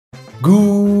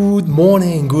Good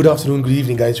morning, good afternoon, good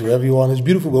evening guys, wherever you are. It's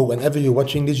beautiful world. Whenever you're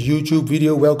watching this YouTube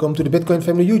video, welcome to the Bitcoin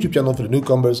Family YouTube channel for the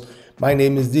newcomers. My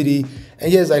name is Didi,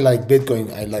 and yes, I like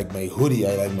Bitcoin. I like my hoodie,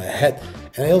 I like my hat,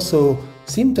 and I also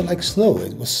seem to like snow.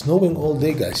 It was snowing all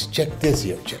day, guys. Check this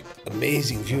here, check.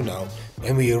 Amazing view now.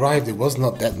 When we arrived, it was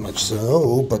not that much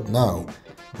snow, but now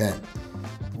that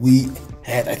we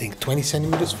had, I think, 20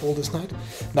 centimeters fall this night.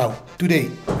 Now,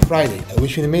 today, Friday, I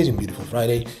wish you an amazing, beautiful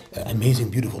Friday, amazing,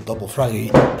 beautiful double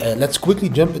Friday. Let's quickly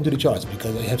jump into the charts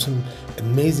because I have some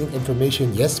amazing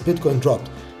information. Yes, Bitcoin dropped,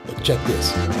 but check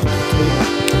this. Okay.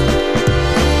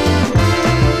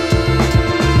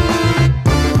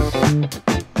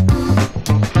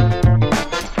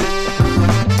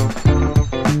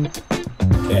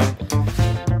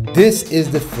 This is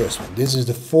the first one. This is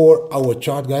the 4-hour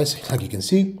chart, guys, like you can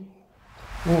see.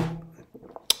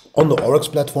 On the Oryx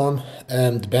platform,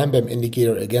 the Bam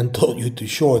indicator again told you to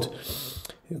short.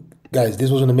 Guys, this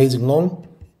was an amazing long,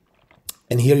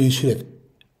 and here you should have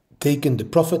taken the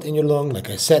profit in your long.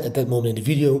 Like I said at that moment in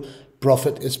the video,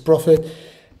 profit is profit.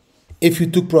 If you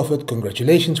took profit,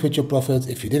 congratulations with your profit.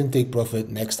 If you didn't take profit,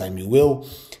 next time you will.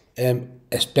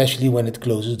 Especially when it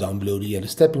closes down below the yellow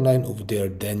stepping line over there,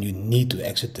 then you need to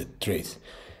exit the trade.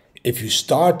 If you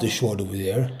start the short over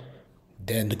there,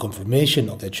 then the confirmation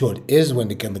of that short is when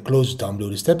the candle closes down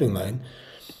below the stepping line.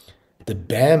 The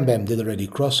Bam did already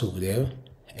cross over there,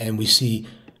 and we see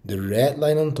the red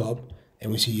line on top,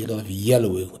 and we see a lot of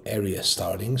yellow area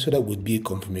starting, so that would be a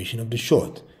confirmation of the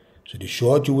short. So the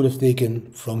short you would have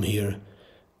taken from here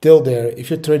till there if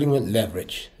you're trading with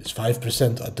leverage. It's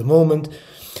 5% at the moment.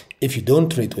 If you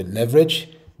don't trade with leverage,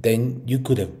 then you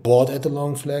could have bought at the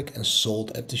long flag and sold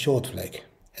at the short flag,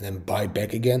 and then buy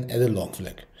back again at the long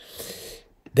flag.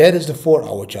 That is the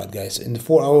 4-hour chart, guys. In the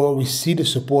 4-hour, we see the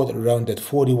support around that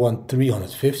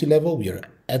 41,350 level. We are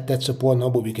at that support now,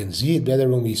 but we can see it better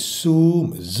when we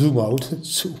zoom out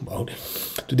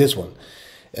to this one.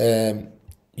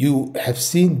 You have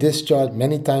seen this chart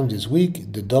many times this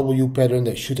week. The W pattern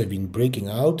that should have been breaking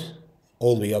out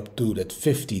all the way up to that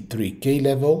 53K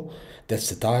level. That's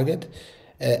the target.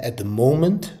 At the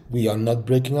moment, we are not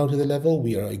breaking out of the level.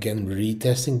 We are again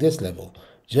retesting this level.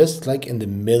 Just like in the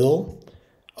middle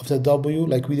of that W,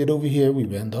 like we did over here, we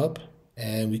went up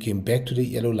and we came back to the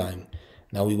yellow line.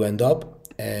 Now we went up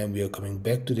and we are coming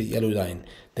back to the yellow line.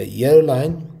 That yellow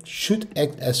line should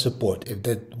act as support. If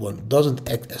that one doesn't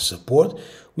act as support,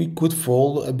 we could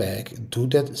fall back to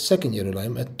that second yellow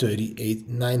line at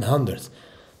 38,900.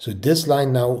 So this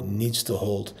line now needs to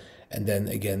hold, and then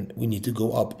again we need to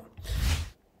go up.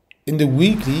 In the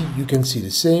weekly, you can see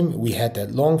the same. We had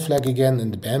that long flag again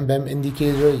in the Bam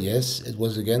indicator. Yes, it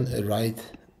was again a right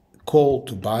call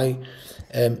to buy.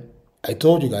 I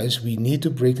told you guys we need to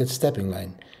break that stepping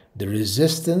line. The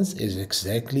resistance is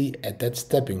exactly at that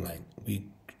stepping line. We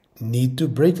need to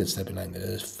break that stepping line. That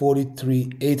is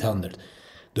 43,800.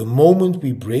 The moment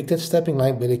we break that stepping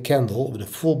line with a candle with a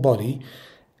full body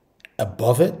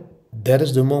above it, that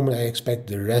is the moment I expect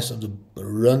the rest of the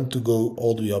run to go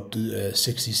all the way up to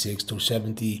 66 to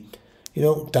 70,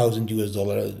 thousand US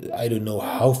dollar. I don't know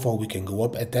how far we can go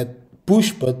up at that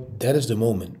push, but that is the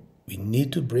moment. We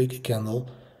need to break a candle,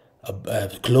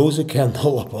 close a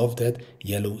candle above that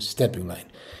yellow stepping line.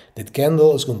 That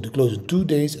candle is going to close in 2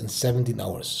 days and 17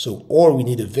 hours. So, or we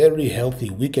need a very healthy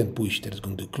weekend push that is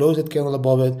going to close that candle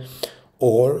above it,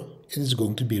 or it is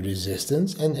going to be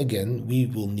resistance, and again we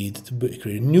will need to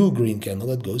create a new green candle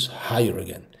that goes higher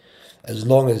again. As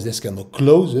long as this candle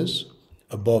closes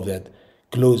above that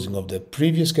closing of the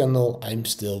previous candle, I'm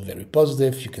still very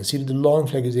positive. You can see that the long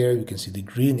flag is there. You can see the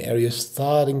green area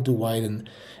starting to widen,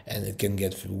 and it can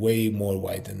get way more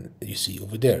wide than you see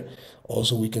over there.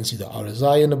 Also, we can see the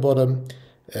RSI in the bottom,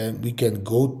 and we can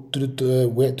go to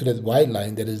that white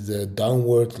line that is the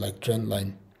downward trend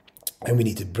line. And we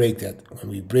need to break that. When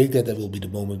we break that, that will be the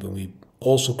moment when we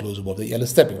also close above the yellow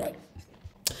stepping line.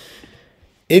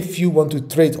 If you want to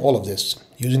trade all of this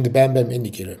using the Bam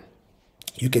indicator,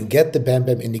 you can get the Bam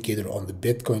indicator on the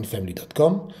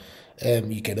bitcoinfamily.com.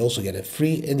 You can also get a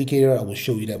free indicator. I will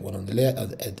show you that one on the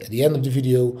at the end of the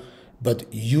video.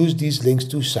 But use these links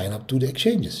to sign up to the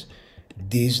exchanges.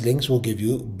 These links will give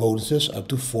you bonuses up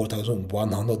to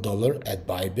 $4,100 at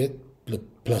Bybit,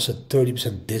 plus a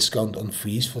 30% discount on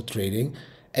fees for trading,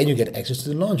 and you get access to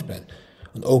the launchpad.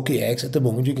 On OKX at the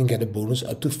moment you can get a bonus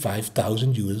up to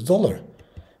 5,000 US dollar.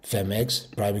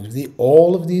 Femex, Prime XD,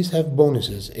 all of these have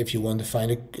bonuses. If you want to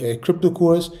find a crypto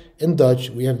course in Dutch,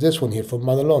 we have this one here from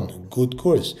Madelon, good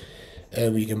course.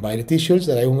 We can buy the t-shirts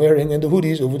that I'm wearing and the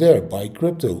hoodies over there, buy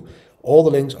crypto. All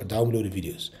the links are down below the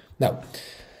videos. Now,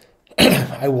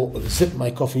 I will sip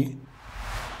my coffee.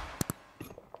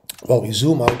 Well, we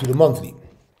zoom out to the monthly.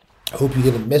 I hope you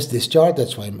didn't miss this chart.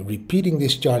 That's why I'm repeating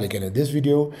this chart again in this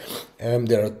video.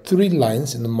 There are 3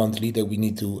 lines in the monthly that we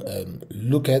need to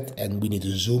look at, and we need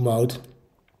to zoom out.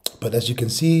 But as you can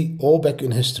see, all back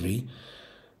in history,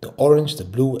 the orange, the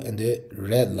blue and the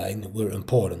red line were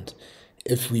important.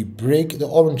 If we break the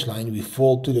orange line, we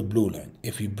fall to the blue line.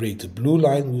 If we break the blue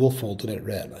line, we will fall to that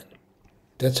red line.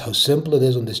 That's how simple it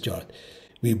is on this chart.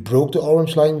 We broke the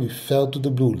orange line, we fell to the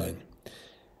blue line.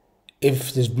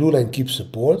 If this blue line keeps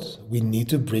support, we need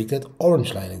to break that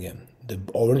orange line again. The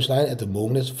orange line at the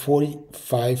moment is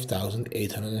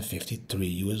 45,853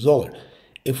 US dollar.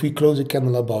 If we close a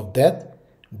candle above that,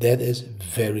 that is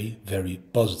very, very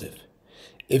positive.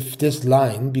 If this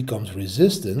line becomes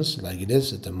resistance, like it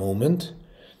is at the moment,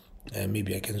 and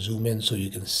maybe I can zoom in so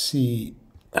you can see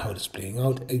how it's playing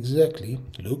out exactly.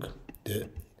 Look, the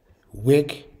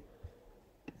wick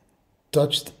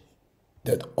touched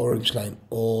that orange line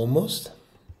almost,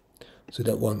 so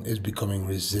that one is becoming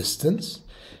resistance.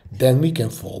 Then we can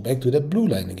fall back to that blue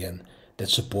line again. That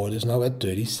support is now at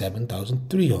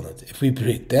 37,300. If we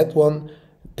break that one,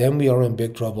 then we are in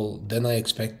big trouble. Then I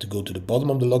expect to go to the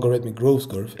bottom of the logarithmic growth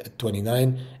curve at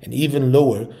 29 and even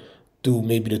lower to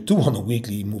maybe the 200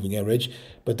 weekly moving average.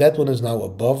 But that one is now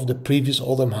above the previous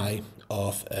all-time high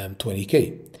of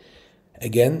 20k.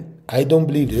 Again, I don't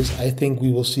believe this. I think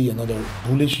we will see another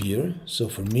bullish year. So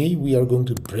for me, we are going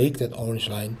to break that orange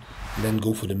line and then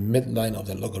go for the midline of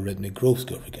the logarithmic growth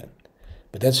curve again.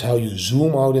 But that's how you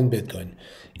zoom out in Bitcoin.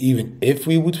 Even if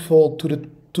we would fall to the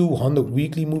 200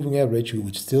 weekly moving average, we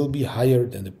would still be higher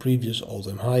than the previous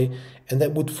all-time high, and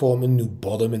that would form a new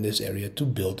bottom in this area to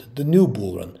build the new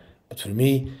bull run. But for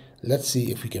me, let's see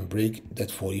if we can break that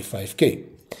 45k.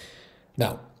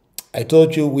 Now, I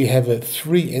told you we have a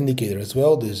free indicator as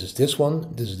well. This is this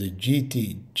one. This is the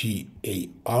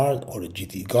GTGAR or the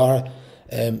GTGAR.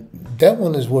 That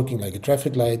one is working like a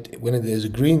traffic light. When it is a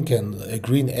green candle, a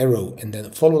green arrow, and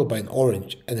then followed by an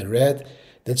orange and a red,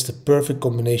 that's the perfect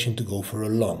combination to go for a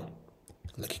long.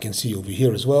 Like you can see over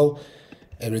here as well,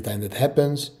 every time that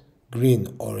happens,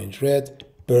 green, orange, red,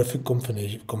 perfect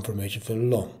confirmation for a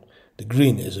long. The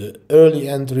green is an early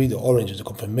entry, the orange is a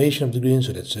confirmation of the green,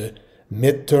 so that's a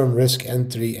mid-term risk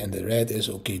entry, and the red is,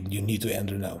 okay, you need to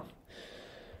enter now.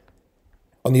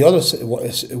 On the other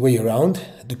way around,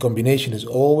 the combination is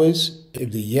always,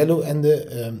 if the yellow and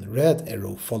the red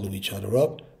arrow follow each other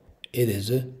up, it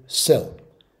is a sell.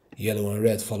 Yellow and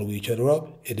red follow each other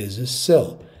up, it is a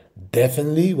sell.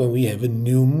 Definitely when we have a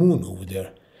new moon over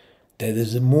there. That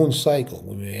is a moon cycle.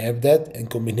 When we have that in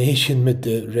combination with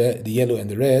the yellow and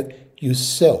the red, you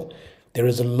sell. There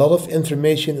is a lot of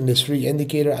information in this free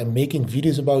indicator. I'm making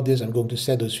videos about this. I'm going to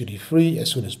set those videos free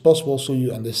as soon as possible so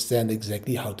you understand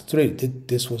exactly how to trade it.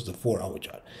 This was the 4-hour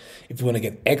chart. If you want to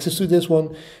get access to this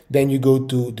one, then you go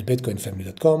to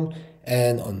thebitcoinfamily.com,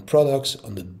 and on products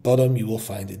on the bottom you will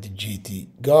find the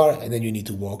GTGAR, and then you need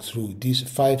to walk through these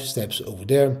 5 steps over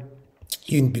there.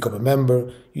 You become a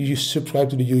member, you subscribe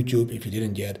to the YouTube if you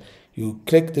didn't yet, you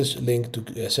click this link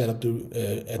to set up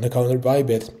an account at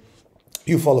Bybit,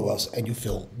 you follow us and you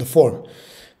fill the form.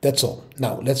 That's all.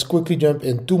 Now let's quickly jump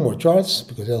in 2 more charts,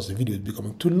 because else the video is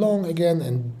becoming too long again,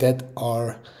 and that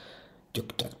are,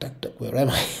 where am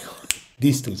I?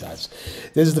 These 2 charts.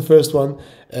 This is the first one.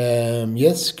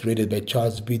 Yes, created by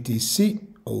Charles BTC.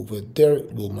 Over there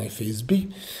will my face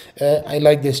be. I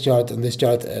like this chart. And this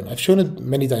chart, I've shown it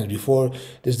many times before.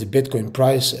 This is the Bitcoin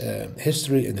price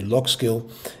history in the log scale.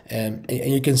 And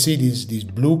you can see these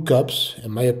blue cups,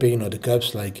 in my opinion, are the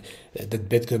cups like that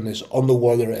Bitcoin is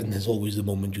underwater, and is always the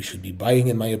moment you should be buying,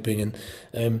 in my opinion.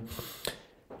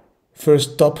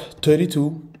 First top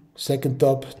 32, second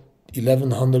top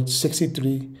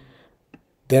 1163,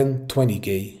 then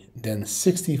 20k, then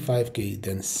 65k,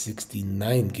 then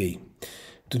 69k.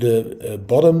 To the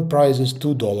bottom price is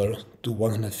 $2 to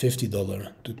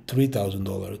 $150 to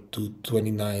 $3,000 to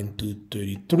 $29,000 to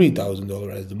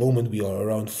 $33,000. At the moment we are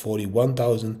around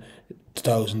 41,000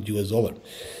 US dollar.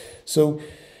 So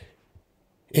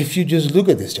if you just look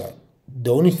at this chart,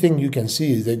 the only thing you can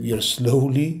see is that we are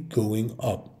slowly going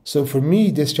up. So for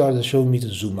me, this chart is showing me to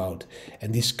zoom out.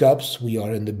 And these cups, we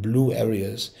are in the blue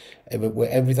areas. Where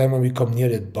every time when we come near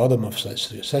the bottom of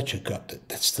such a cup,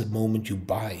 that's the moment you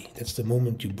buy. That's the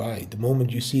moment you buy. The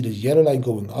moment you see this yellow line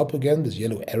going up again, this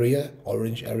yellow area,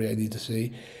 orange area I need to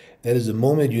say, that is the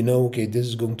moment you know, okay, this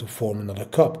is going to form another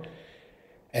cup.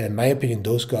 And in my opinion,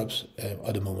 those cups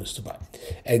are the moments to buy.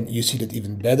 And you see that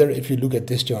even better if you look at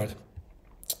this chart.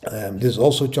 This is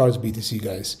also Charles BTC,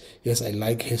 guys. Yes, I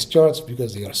like his charts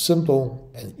because they are simple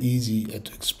and easy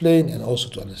to explain and also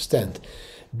to understand.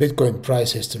 Bitcoin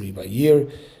price history by year.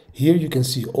 Here you can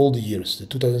see all the years. The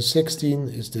 2016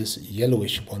 is this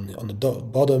yellowish one on the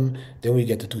bottom. Then we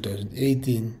get the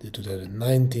 2018, the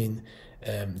 2019.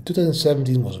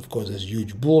 2017 was, of course, this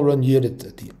huge bull run year that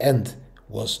at the end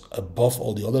was above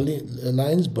all the other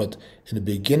lines, but in the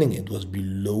beginning it was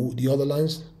below the other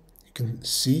lines. You can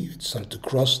see it started to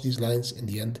cross these lines in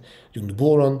the end during the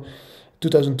bull run.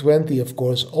 2020, of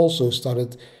course, also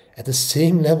started at the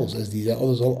same levels as these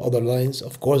other lines,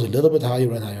 of course a little bit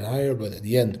higher and higher and higher, but at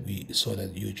the end we saw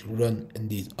that huge run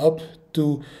indeed up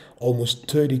to almost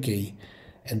 30k,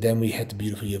 and then we had the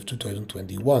beautiful year of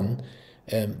 2021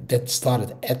 that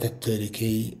started at that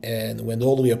 30k and went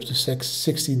all the way up to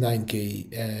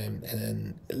 69k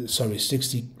and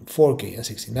 64k and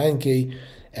 69k,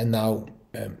 and now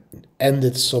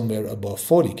ended somewhere above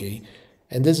 40k,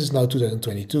 and this is now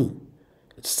 2022.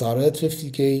 It started at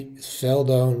 50k, it fell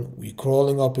down, we're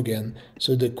crawling up again.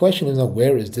 So the question is now,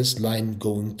 where is this line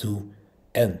going to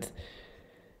end?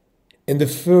 In the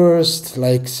first,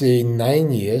 like say,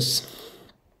 9 years,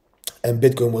 and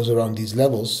Bitcoin was around these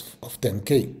levels of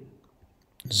 10k,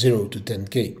 0 to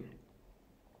 10k.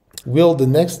 Will the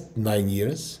next 9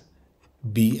 years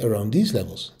be around these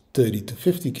levels, 30 to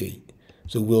 50k?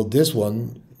 So will this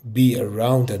one be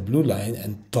around that blue line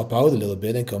and top out a little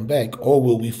bit and come back, or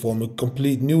will we form a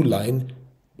complete new line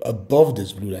above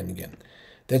this blue line again?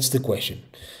 That's the question.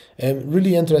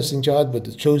 Really interesting chart, but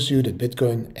it shows you that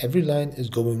Bitcoin, every line is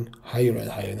going higher and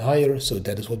higher and higher. So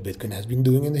that is what Bitcoin has been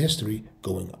doing in the history,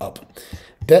 going up.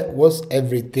 That was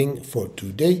everything for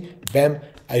today. Bam.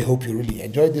 I hope you really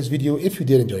enjoyed this video. If you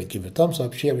did enjoy it, give it a thumbs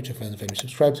up, share with your friends and family,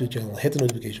 subscribe to the channel, hit the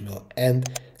notification bell, and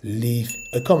leave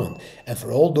a comment. And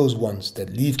for all those ones that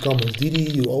leave comments, Didi,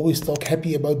 you always talk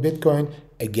happy about Bitcoin.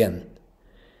 Again,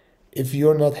 if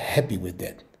you're not happy with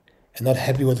that, and not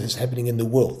happy with what is happening in the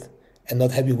world, and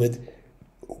not happy with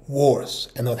wars,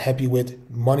 and not happy with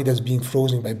money that's being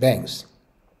frozen by banks,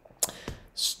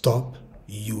 stop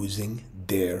using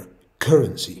their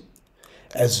currency.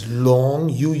 As long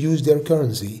you use their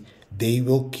currency, they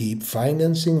will keep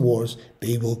financing wars,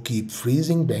 they will keep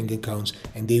freezing bank accounts,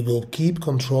 and they will keep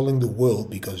controlling the world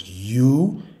because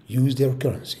you use their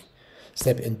currency.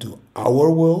 Step into our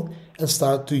world and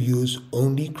start to use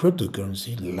only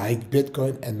cryptocurrency like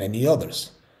Bitcoin and many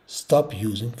others. Stop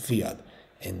using fiat,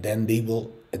 and then they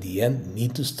will at the end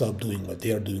need to stop doing what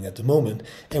they are doing at the moment,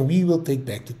 and we will take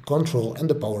back the control and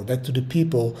the power back to the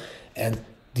people and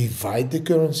divide the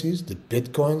currencies, the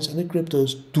Bitcoins and the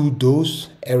cryptos, to those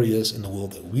areas in the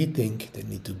world that we think that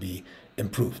need to be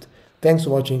improved. Thanks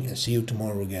for watching, and see you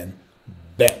tomorrow again.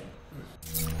 Bam!